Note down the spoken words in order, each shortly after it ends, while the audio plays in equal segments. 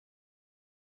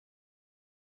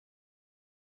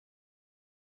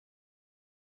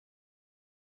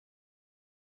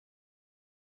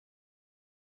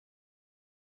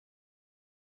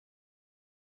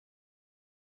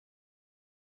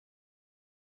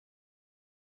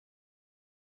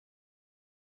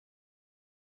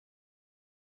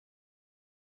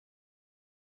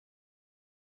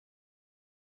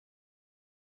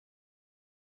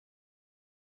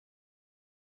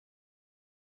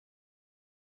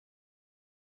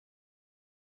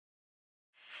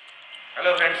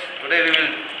Hello friends, today we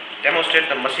will demonstrate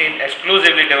the machine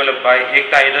exclusively developed by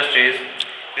Ekta Industries.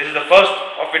 This is the first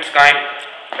of its kind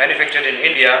manufactured in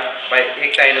India by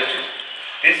Ekta Industries.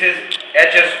 This is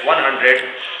HS100.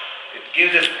 It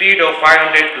gives a speed of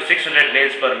 500 to 600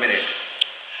 nails per minute.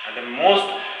 And the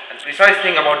most and precise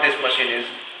thing about this machine is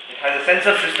it has a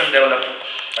sensor system developed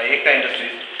by Ekta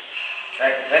Industries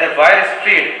that when a wire is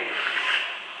fed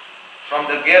from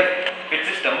the gear fit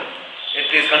system, it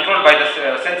is controlled by the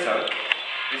sensor.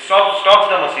 It stops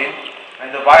the machine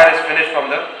and the wire is finished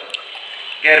from the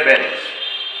gear bearings.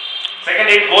 Second,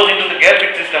 it goes into the gear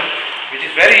fit system, which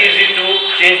is very easy to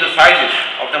change the sizes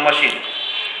of the machine.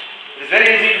 It is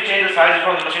very easy to change the sizes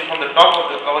from the machine from the top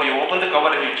of the cover. You open the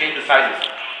cover and you change the sizes.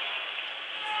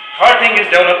 Third thing is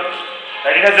developed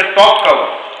that it has a top cover.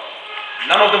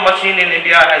 None of the machine in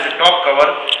India has a top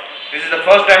cover. This is the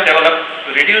first time developed to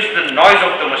reduce the noise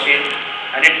of the machine,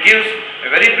 and it gives a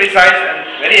very precise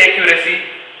and very accuracy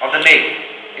of the nail.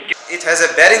 It has a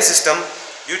bearing system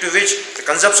due to which the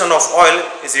consumption of oil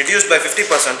is reduced by 50%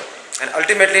 and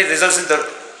ultimately results in the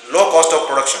low cost of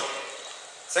production.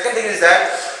 Second thing is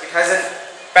that it has a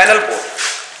panel board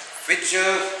which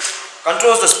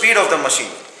controls the speed of the machine.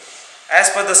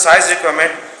 As per the size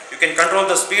requirement, you can control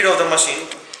the speed of the machine.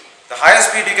 The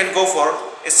highest speed you can go for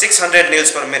is 600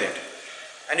 nails per minute,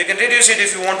 and you can reduce it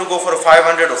if you want to go for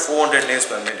 500 or 400 nails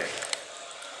per minute.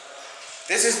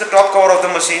 This is the top cover of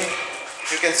the machine.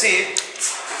 You can see,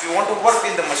 if you want to work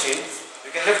in the machine,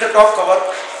 you can lift the top cover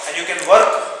and you can work.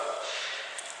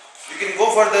 You can go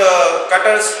for the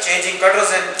cutters, changing cutters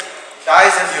and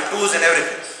dies and your tools and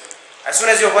everything. As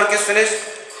soon as your work is finished,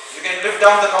 you can lift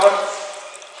down the cover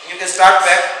and you can start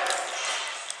back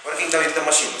working with the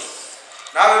machine.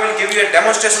 Now we will give you a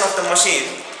demonstration of the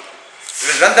machine. We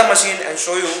will run the machine and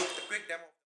show you